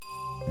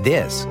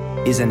This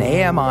is an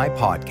AMI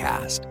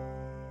podcast.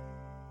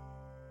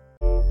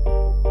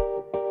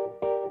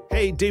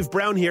 Hey, Dave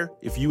Brown here.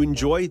 If you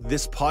enjoy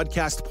this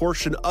podcast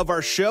portion of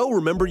our show,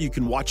 remember you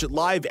can watch it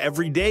live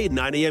every day at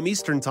 9 a.m.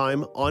 Eastern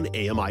Time on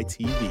AMI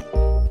TV.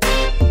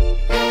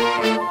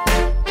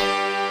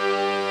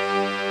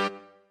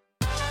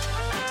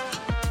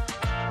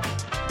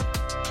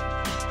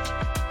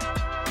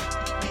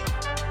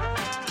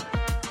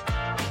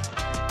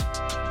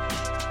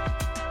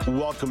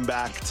 Welcome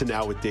back to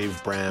Now with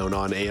Dave Brown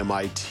on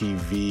AMI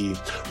TV.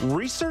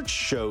 Research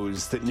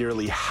shows that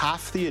nearly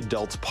half the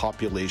adult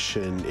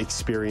population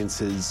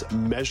experiences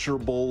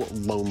measurable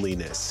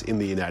loneliness in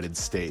the United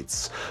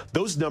States.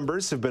 Those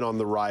numbers have been on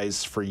the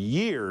rise for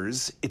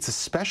years. It's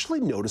especially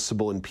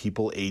noticeable in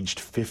people aged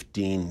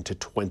 15 to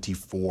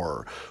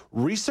 24.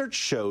 Research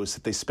shows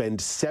that they spend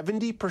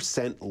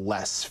 70%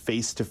 less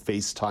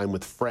face-to-face time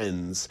with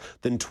friends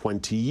than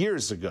 20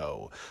 years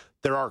ago.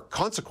 There are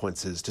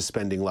consequences to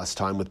spending less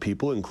time with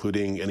people,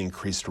 including an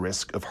increased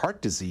risk of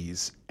heart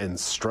disease and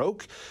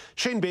stroke.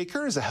 Shane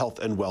Baker is a health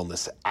and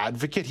wellness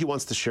advocate. He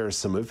wants to share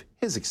some of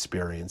his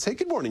experience. Hey,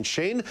 good morning,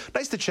 Shane.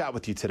 Nice to chat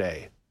with you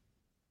today.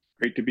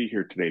 Great to be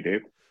here today,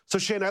 Dave. So,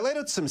 Shane, I laid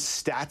out some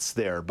stats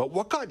there, but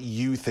what got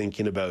you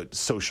thinking about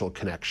social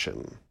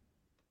connection?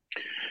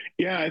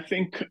 Yeah, I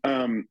think,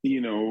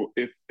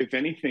 if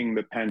anything,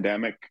 the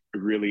pandemic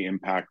really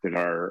impacted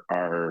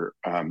our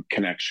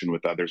connection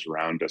with others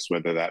around us,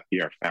 whether that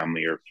be our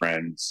family or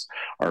friends,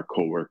 our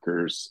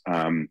coworkers.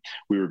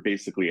 We were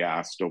basically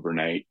asked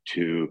overnight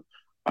to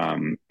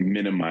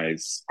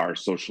minimize our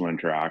social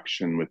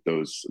interaction with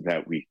those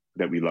that we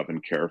love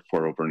and care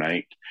for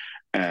overnight.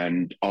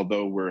 And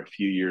although we're a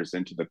few years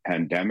into the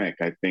pandemic,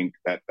 I think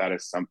that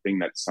is something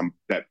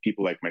that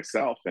people like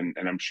myself and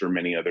I'm sure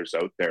many others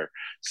out there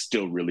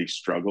still really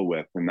struggle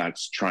with. And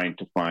that's trying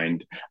to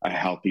find a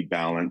healthy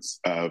balance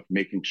of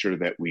making sure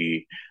that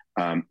we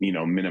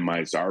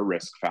minimize our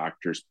risk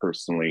factors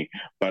personally,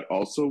 but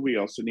we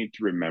also need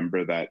to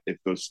remember that if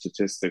those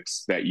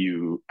statistics that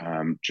you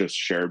just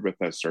shared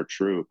with us are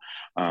true,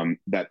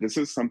 that this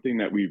is something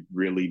that we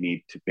really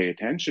need to pay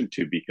attention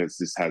to, because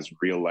this has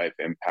real life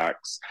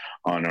impacts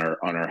on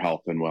our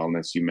health and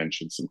wellness. You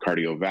mentioned some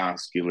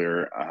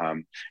cardiovascular,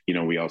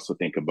 we also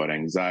think about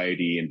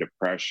anxiety and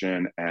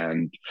depression.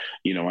 And,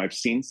 I've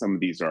seen some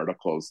of these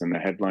articles and the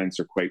headlines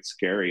are quite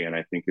scary. And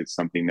I think it's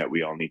something that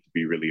we all need to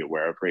be really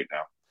aware of right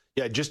now.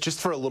 Yeah, just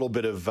for a little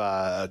bit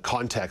of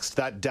context,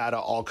 that data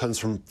all comes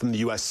from the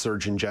U.S.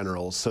 Surgeon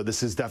General. So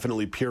this is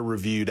definitely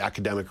peer-reviewed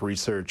academic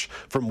research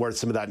from where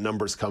some of that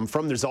numbers come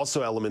from. There's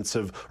also elements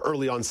of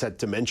early onset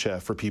dementia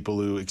for people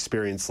who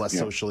experience less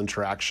social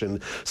interaction.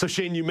 So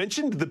Shane, you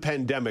mentioned the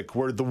pandemic,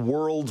 where the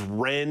world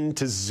ran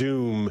to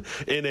Zoom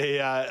in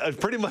a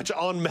pretty much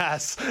en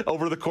masse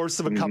over the course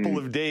of a couple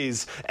of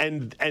days,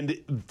 and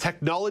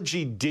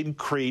technology did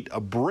create a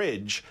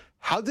bridge.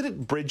 How did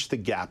it bridge the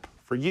gap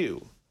for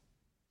you?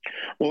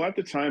 Well, at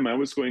the time I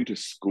was going to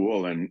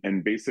school,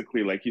 and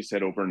basically, like you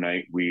said,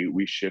 overnight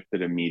we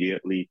shifted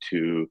immediately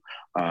to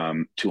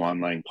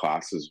online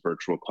classes,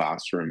 virtual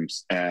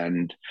classrooms,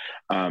 and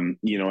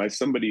as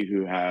somebody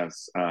who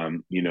has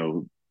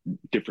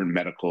different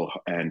medical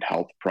and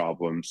health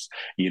problems,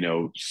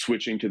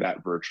 switching to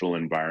that virtual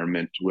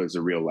environment was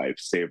a real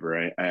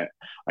lifesaver.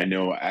 I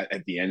know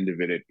at the end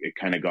of it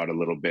kind of got a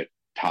little bit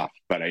tough,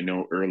 but I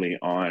know early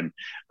on,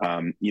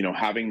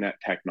 having that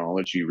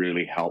technology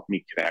really helped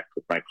me connect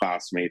with my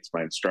classmates,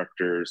 my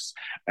instructors,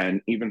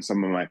 and even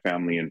some of my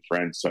family and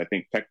friends. So I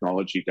think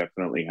technology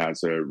definitely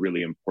has a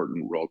really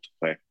important role to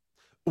play.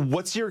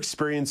 What's your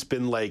experience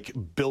been like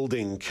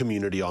building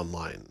community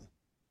online?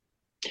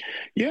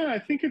 Yeah, I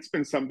think it's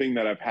been something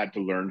that I've had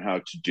to learn how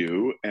to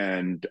do.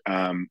 And,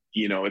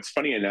 it's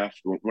funny enough,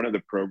 one of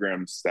the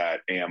programs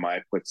that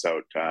AMI puts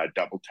out,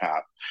 Double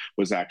Tap,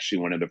 was actually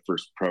one of the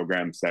first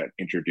programs that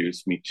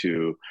introduced me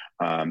to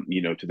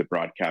the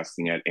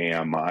broadcasting at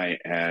AMI.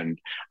 And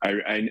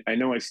I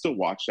know I still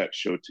watch that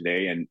show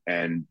today, and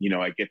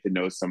I get to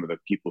know some of the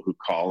people who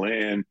call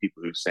in,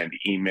 people who send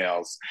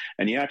emails,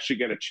 and you actually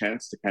get a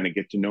chance to kind of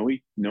get to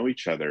know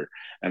each other.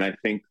 And I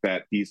think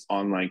that these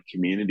online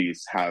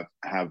communities have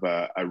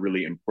a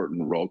really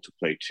important role to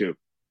play too.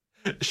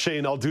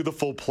 Shane, I'll do the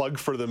full plug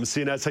for them,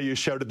 seeing as how you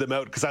shouted them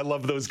out, because I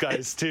love those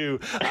guys too.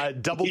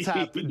 Double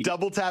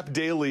Tap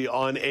daily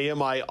on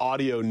AMI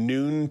Audio,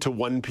 noon to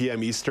 1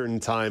 p.m. Eastern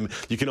Time.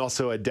 You can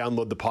also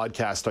download the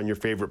podcast on your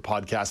favorite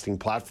podcasting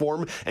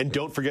platform. And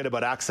don't forget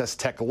about Access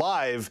Tech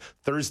Live,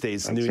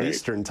 Thursdays, noon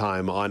Eastern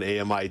Time on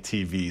AMI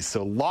TV.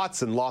 So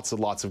lots and lots and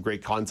lots of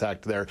great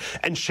contact there.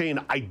 And Shane,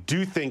 I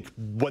do think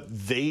what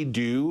they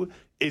do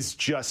is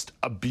just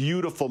a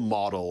beautiful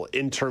model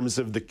in terms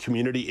of the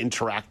community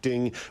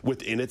interacting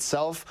within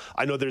itself.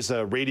 I know there's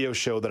a radio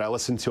show that I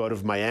listen to out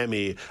of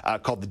Miami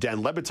called The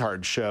Dan Le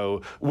Batard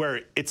Show,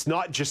 where it's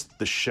not just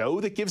the show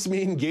that gives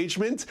me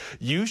engagement.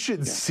 You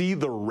should see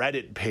the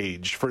Reddit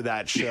page for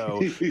that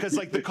show, because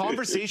like the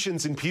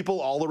conversations and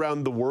people all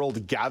around the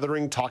world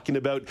gathering, talking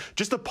about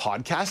just a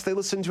podcast they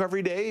listen to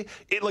every day,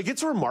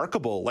 it's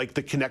remarkable, like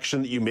the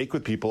connection that you make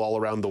with people all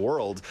around the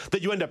world,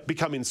 that you end up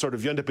becoming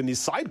you end up in these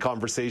side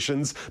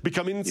conversations,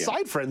 becoming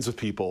side friends with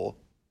people.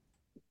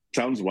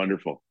 Sounds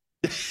wonderful.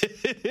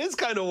 It is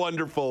kind of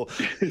wonderful.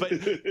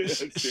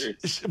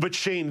 But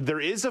Shane, there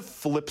is a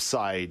flip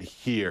side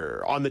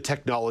here on the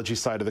technology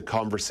side of the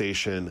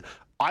conversation.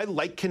 I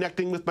like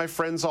connecting with my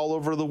friends all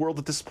over the world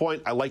at this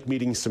point. I like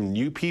meeting some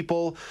new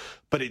people,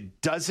 but it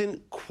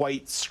doesn't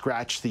quite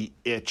scratch the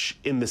itch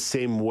in the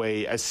same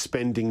way as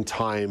spending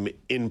time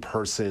in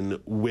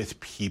person with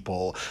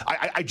people.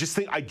 I just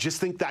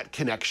think that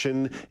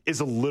connection is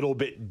a little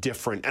bit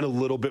different and a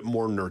little bit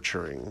more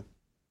nurturing.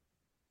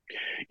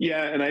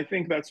 Yeah, and I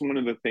think that's one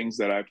of the things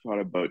that I've thought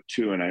about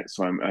too. And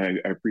I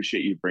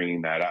appreciate you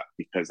bringing that up,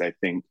 because I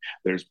think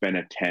there's been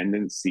a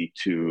tendency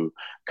to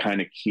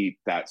kind of keep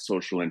that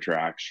social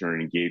interaction or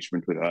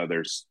engagement with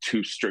others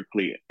too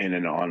strictly in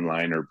an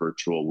online or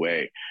virtual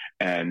way.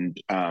 And,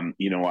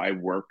 I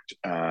worked,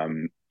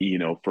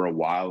 for a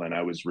while, and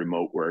I was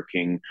remote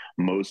working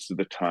most of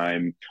the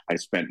time. I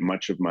spent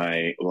much of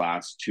my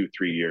last 2-3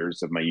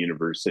 years of my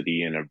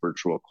university in a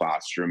virtual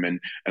classroom. And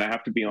I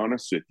have to be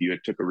honest with you,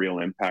 it took a real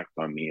impact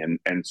on me.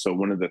 And so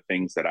one of the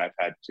things that I've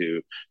had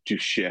to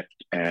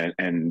shift,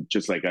 and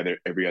just like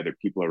every other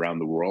people around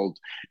the world,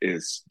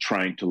 is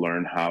trying to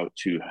learn how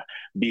to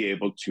be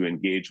able to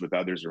engage with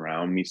others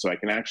around me, so I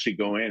can actually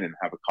go in and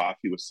have a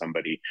coffee with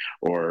somebody,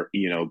 or,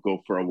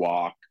 go for a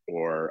walk,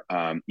 or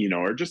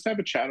just have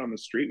a chat on the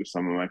street with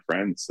some of my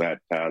friends that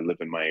live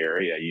in my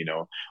area.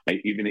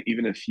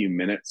 Even a few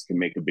minutes can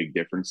make a big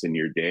difference in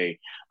your day.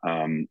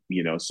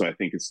 So I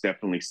think it's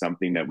definitely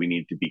something that we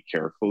need to be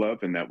careful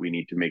of, and that we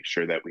need to make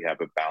sure that we have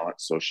a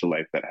balanced social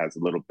life that has a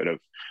little bit of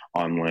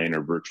online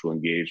or virtual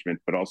engagement,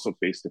 but also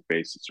face to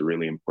face. It's a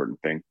really important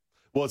thing.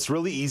 Well, it's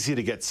really easy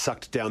to get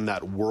sucked down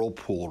that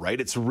whirlpool, right?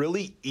 It's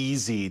really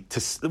easy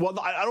to, well,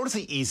 I don't want to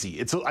say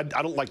easy. I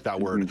don't like that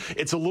word.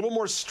 It's a little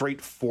more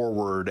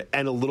straightforward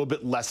and a little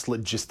bit less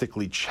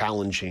logistically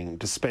challenging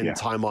to spend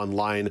time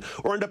online,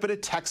 or end up in a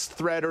text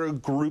thread or a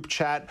group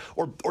chat,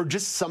 or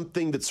just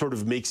something that sort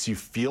of makes you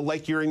feel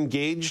like you're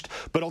engaged,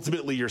 but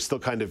ultimately you're still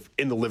kind of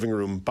in the living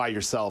room by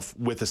yourself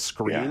with a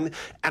screen.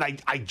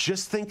 And I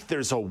just think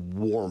there's a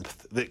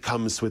warmth that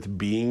comes with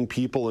being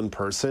people in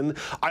person.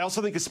 I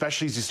also think,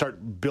 especially as you start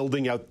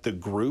building out the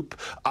group,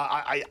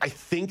 I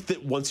think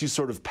that once you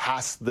sort of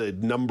pass the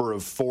number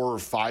of 4 or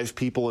 5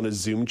 people in a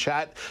Zoom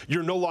chat,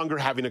 you're no longer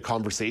having a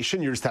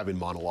conversation, you're just having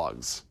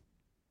monologues.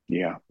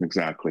 Yeah,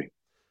 exactly.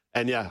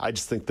 And yeah, I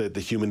just think that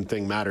the human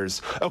thing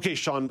matters. Okay,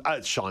 Shane.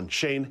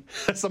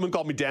 Someone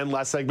called me Dan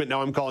last segment.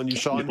 Now I'm calling you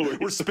Sean. No,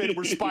 we're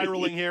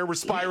spiraling here. We're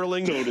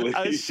spiraling.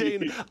 Totally.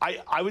 Shane,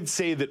 I would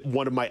say that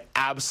one of my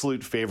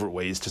absolute favorite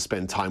ways to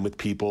spend time with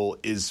people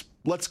is,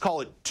 let's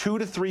call it 2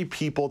 to 3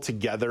 people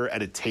together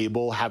at a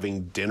table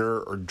having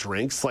dinner or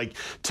drinks. Like,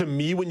 to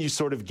me, when you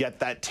sort of get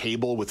that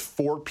table with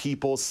 4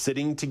 people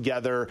sitting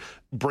together,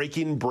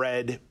 breaking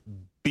bread,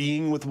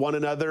 being with one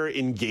another,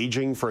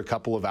 engaging for a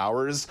couple of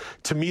hours,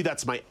 to me,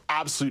 that's my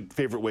absolute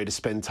favorite way to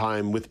spend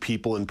time with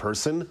people in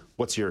person.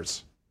 What's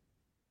yours?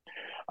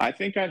 I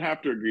think I'd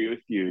have to agree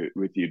with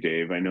you,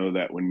 Dave. I know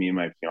that when me and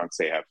my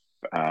fiance have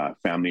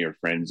family or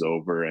friends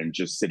over, and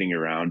just sitting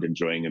around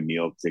enjoying a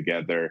meal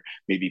together,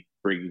 maybe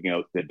bringing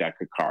out the deck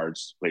of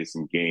cards to play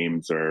some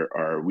games,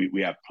 or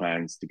we have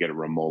plans to get a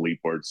Romoli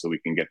board so we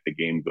can get the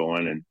game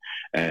going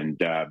and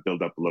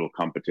build up a little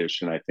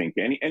competition. I think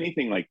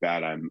anything like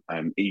that,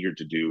 I'm eager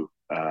to do.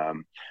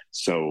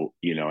 So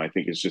I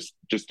think it's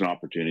just an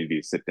opportunity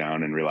to sit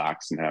down and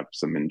relax and have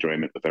some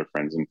enjoyment with our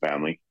friends and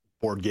family.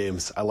 Board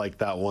games. I like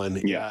that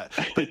one. Yeah.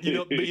 But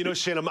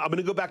Shane, I'm going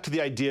to go back to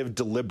the idea of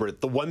deliberate.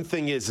 The one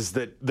thing is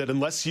that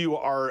unless you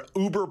are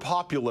uber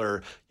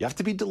popular, you have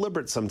to be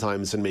deliberate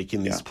sometimes in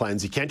making these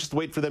plans. You can't just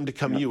wait for them to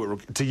come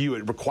to you.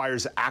 It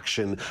requires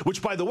action,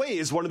 which, by the way,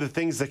 is one of the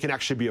things that can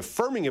actually be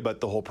affirming about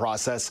the whole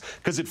process,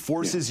 because it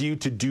forces you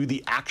to do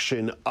the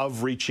action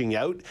of reaching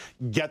out,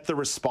 get the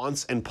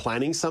response, and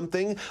planning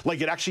something.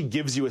 Like, it actually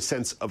gives you a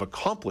sense of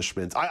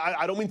accomplishment.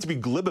 I don't mean to be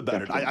glib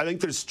about it. I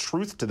think there's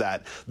truth to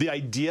that. The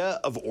idea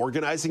of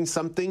organizing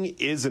something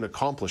is an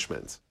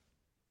accomplishment.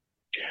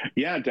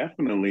 Yeah,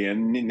 definitely.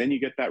 And then you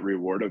get that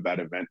reward of that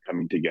event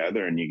coming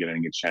together, and you're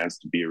getting a chance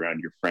to be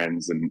around your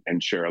friends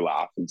and share a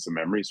laugh and some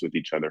memories with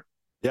each other.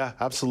 Yeah,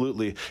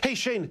 absolutely. Hey,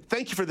 Shane,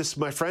 thank you for this,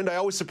 my friend. I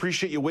always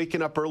appreciate you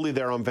waking up early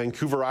there on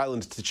Vancouver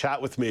Island to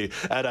chat with me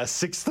at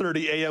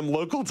 6:30 a.m.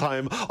 local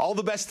time. All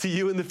the best to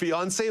you and the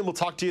fiancé, and we'll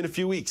talk to you in a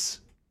few weeks.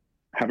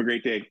 Have a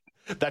great day.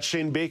 That's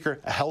Shane Baker,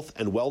 a health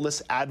and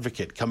wellness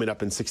advocate. Coming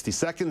up in 60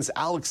 seconds,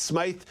 Alex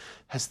Smythe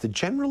has the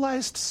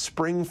generalized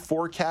spring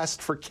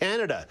forecast for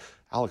Canada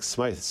Alex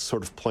Smythe is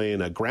sort of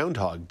playing a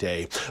Groundhog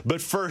Day. But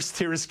first,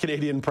 here is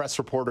Canadian press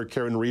reporter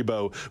Karen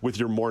Rebo with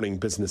your morning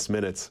business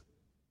minutes.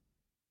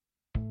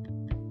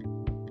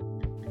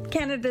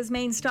 Canada's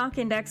main stock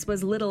index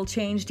was little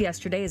changed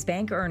yesterday as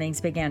bank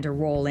earnings began to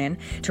roll in.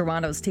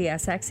 Toronto's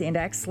TSX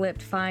index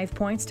slipped 5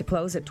 points to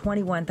close at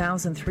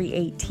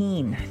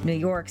 21,318. New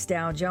York's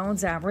Dow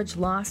Jones average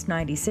lost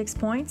 96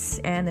 points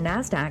and the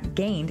Nasdaq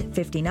gained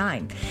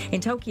 59.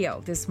 In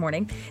Tokyo this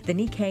morning, the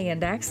Nikkei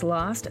index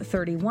lost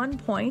 31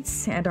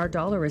 points and our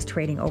dollar is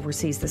trading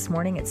overseas this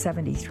morning at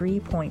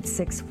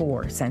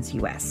 73.64 cents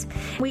US.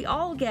 We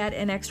all get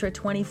an extra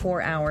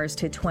 24 hours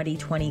to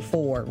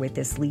 2024 with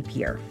this leap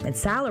year, and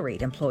salaried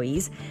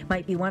employees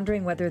might be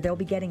wondering whether they'll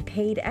be getting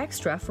paid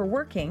extra for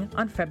working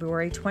on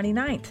February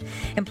 29th.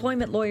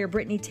 Employment lawyer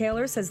Brittany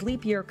Taylor says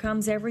leap year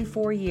comes every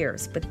 4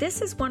 years, but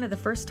this is one of the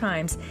first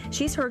times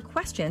she's heard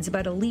questions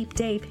about a leap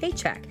day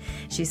paycheck.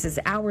 She says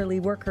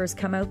hourly workers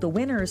come out the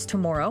winners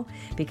tomorrow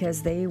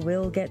because they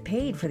will get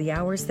paid for the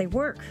hours they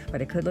work,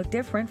 but it could look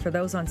different for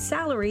those on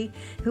salary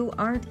who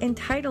aren't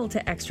entitled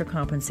to extra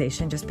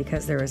compensation just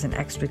because there is an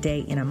extra day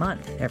in a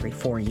month every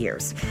 4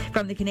 years.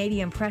 From the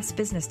Canadian Press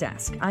Business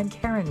Desk, I'm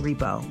Karen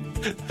Rebo.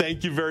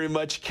 Thank you very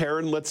much,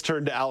 Karen. Let's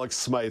turn to Alex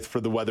Smythe for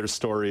the weather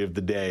story of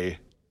the day.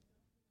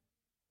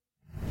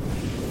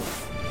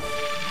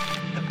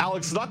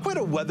 Alex, not quite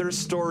a weather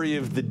story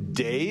of the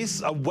day,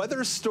 a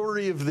weather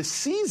story of the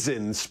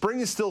season.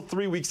 Spring is still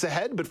 3 weeks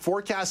ahead, but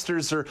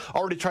forecasters are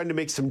already trying to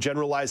make some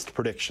generalized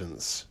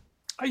predictions.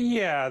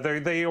 Yeah,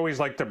 they always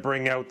like to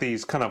bring out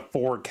these kind of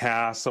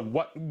forecasts of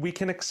what we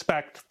can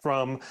expect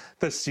from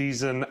the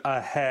season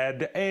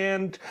ahead.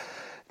 And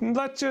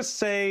let's just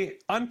say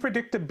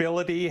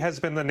unpredictability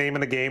has been the name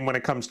of the game when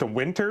it comes to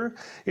winter.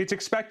 It's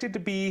expected to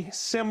be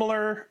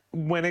similar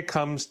when it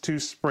comes to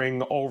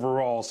spring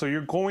overall. So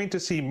you're going to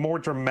see more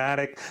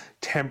dramatic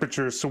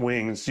temperature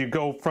swings. You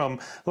go from,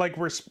 like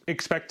we're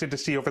expected to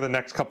see over the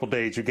next couple of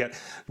days, you get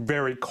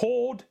very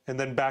cold and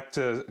then back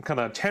to kind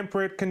of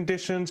temperate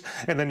conditions,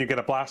 and then you get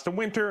a blast of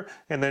winter,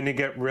 and then you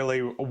get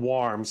really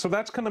warm. So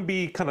that's going to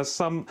be kind of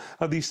some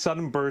of these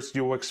sudden bursts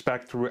you'll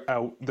expect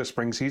throughout the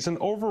spring season.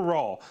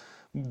 Overall,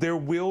 there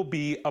will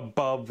be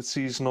above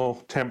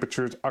seasonal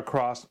temperatures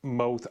across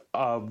most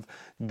of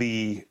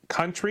the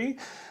country.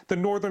 The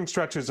northern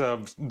stretches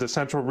of the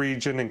central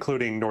region,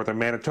 including northern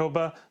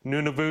Manitoba,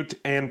 Nunavut,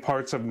 and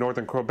parts of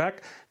northern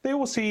Quebec, they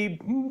will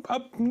see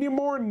a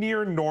more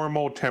near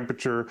normal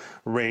temperature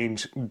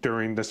range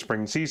during the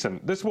spring season.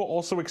 This will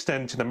also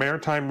extend to the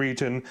Maritime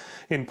region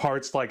in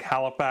parts like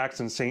Halifax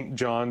and St.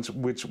 John's,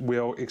 which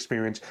will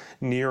experience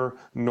near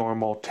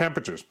normal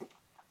temperatures.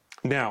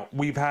 Now,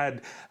 we've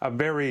had a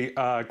very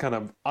kind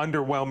of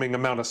underwhelming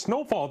amount of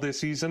snowfall this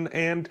season,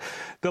 and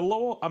the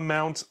low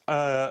amount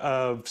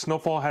of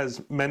snowfall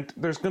has meant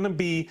there's going to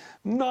be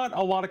not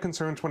a lot of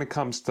concerns when it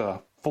comes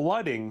to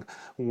flooding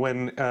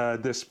when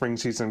this spring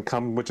season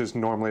comes, which is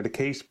normally the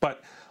case.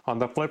 But on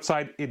the flip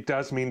side, it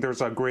does mean there's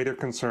a greater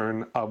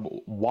concern of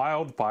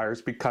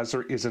wildfires because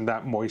there isn't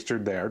that moisture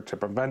there to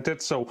prevent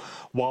it. So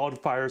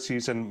wildfire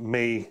season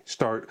may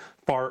start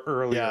far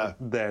earlier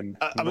than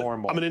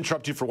normal. I'm going to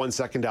interrupt you for 1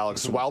 second,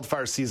 Alex.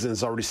 Wildfire season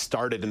has already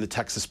started in the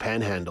Texas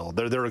Panhandle.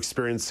 They're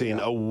experiencing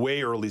a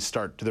way early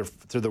start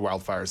to the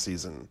wildfire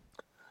season.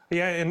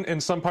 Yeah,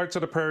 and some parts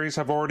of the prairies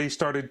have already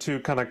started to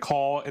kind of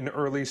call an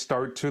early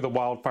start to the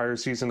wildfire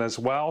season as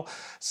well.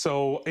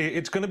 So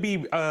it's going to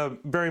be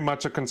very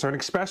much a concern,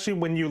 especially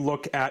when you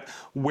look at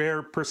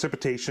where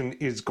precipitation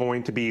is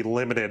going to be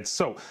limited.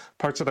 So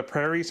parts of the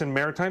prairies and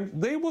Maritime,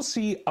 they will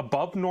see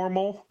above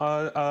normal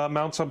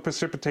amounts of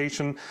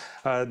precipitation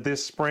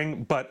this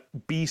spring, but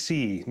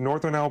BC,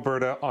 Northern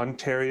Alberta,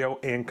 Ontario,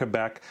 and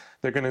Quebec,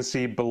 they're going to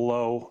see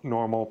below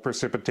normal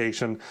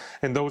precipitation.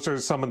 And those are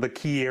some of the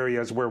key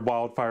areas where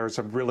wildfires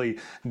have really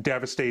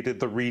devastated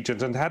the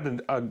regions and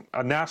had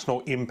a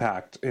national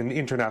impact, an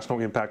international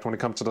impact when it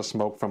comes to the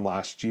smoke from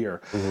last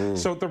year. Mm-hmm.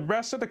 So the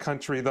rest of the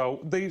country, though,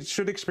 they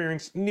should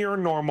experience near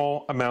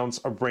normal amounts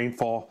of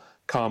rainfall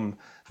come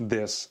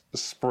this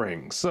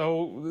spring.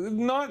 So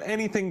not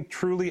anything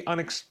truly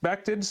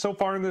unexpected so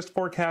far in this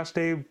forecast,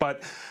 Dave,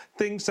 but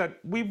things that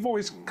we've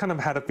always kind of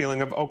had a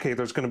feeling of, okay,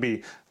 there's going to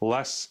be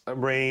less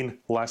rain,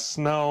 less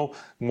snow,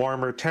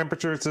 warmer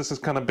temperatures. This has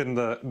kind of been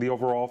the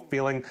overall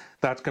feeling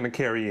that's going to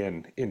carry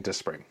into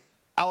spring.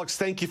 Alex,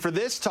 thank you for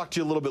this. Talk to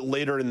you a little bit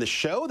later in the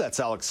show. That's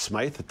Alex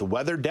Smythe at the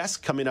Weather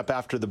Desk. Coming up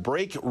after the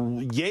break,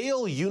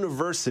 Yale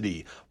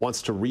University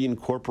wants to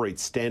reincorporate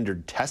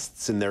standard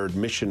tests in their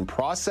admission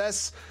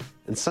process.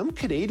 And some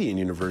Canadian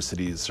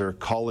universities are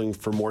calling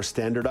for more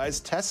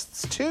standardized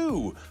tests,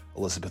 too.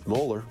 Elizabeth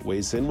Moeller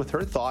weighs in with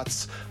her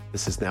thoughts.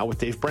 This is Now with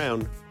Dave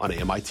Brown on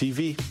AMI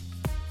TV.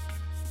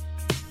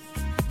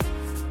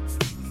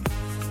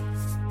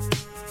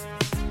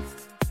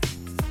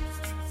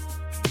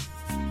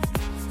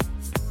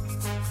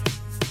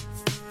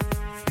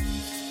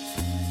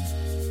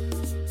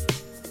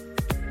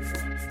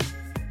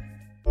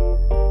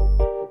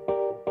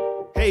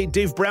 Hey,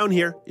 Dave Brown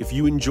here. If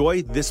you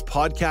enjoy this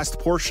podcast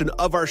portion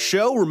of our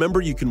show, remember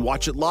you can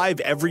watch it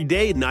live every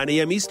day at 9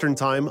 a.m. Eastern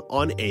Time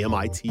on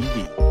AMI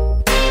TV.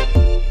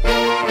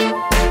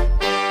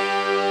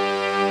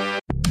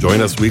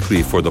 Join us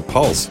weekly for The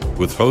Pulse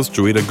with host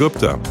Joeita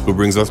Gupta, who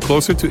brings us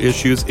closer to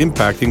issues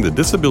impacting the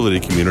disability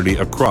community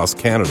across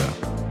Canada.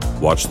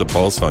 Watch The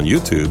Pulse on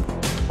YouTube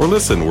or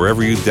listen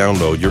wherever you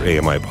download your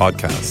AMI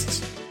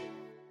podcasts.